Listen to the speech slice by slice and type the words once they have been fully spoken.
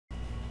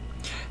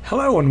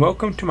Hello and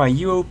welcome to my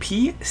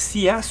UOP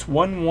CS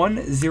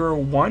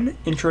 1101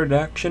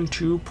 Introduction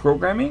to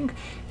Programming.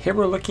 Here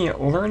we're looking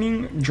at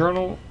Learning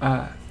Journal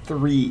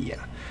 3.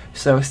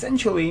 So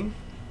essentially,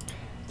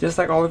 just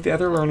like all of the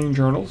other learning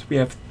journals, we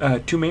have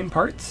two main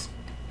parts.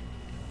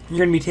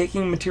 You're going to be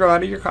taking material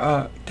out of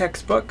your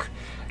textbook.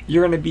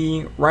 You're going to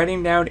be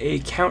writing down a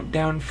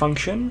countdown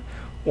function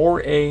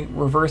or a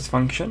reverse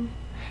function.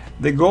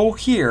 The goal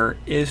here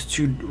is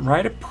to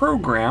write a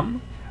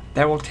program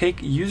that will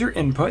take user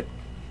input,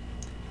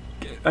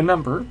 a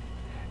number,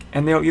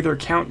 and they'll either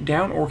count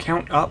down or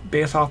count up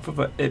based off of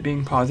it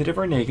being positive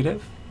or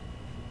negative.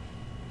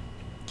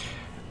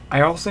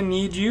 I also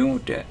need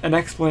an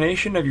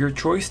explanation of your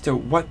choice to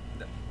what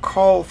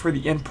call for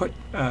the input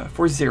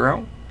for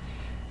 0.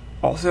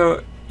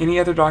 Also, any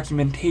other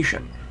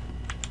documentation.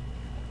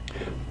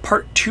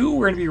 Part 2,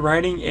 we're going to be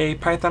writing a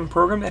Python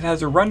program that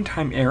has a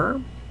runtime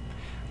error.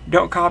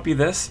 Don't copy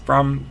this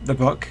from the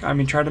book.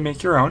 Try to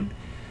make your own.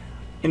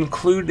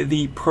 Include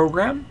the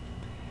program.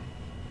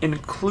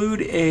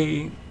 Include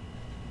a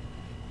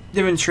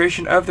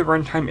demonstration of the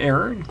runtime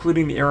error,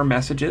 including the error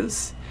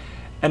messages,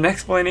 an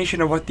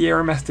explanation of what the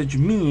error message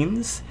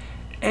means,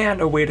 and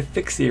a way to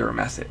fix the error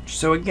message.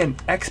 So again,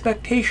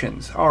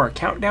 expectations are a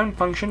countdown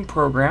function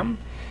program,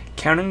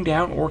 counting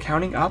down or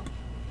counting up,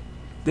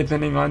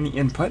 depending on the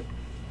input.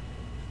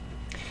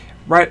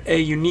 Write a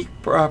unique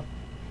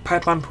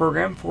Python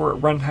program for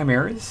runtime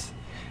errors.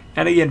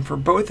 And again, for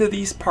both of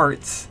these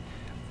parts,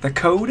 the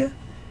code,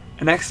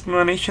 an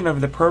explanation of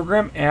the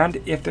program,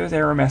 and if there's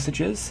error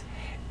messages.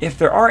 If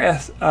there are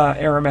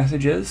error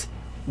messages,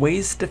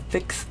 ways to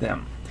fix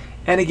them.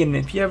 And again,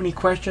 if you have any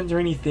questions or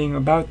anything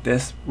about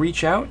this,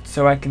 reach out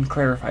so I can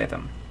clarify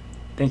them.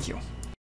 Thank you.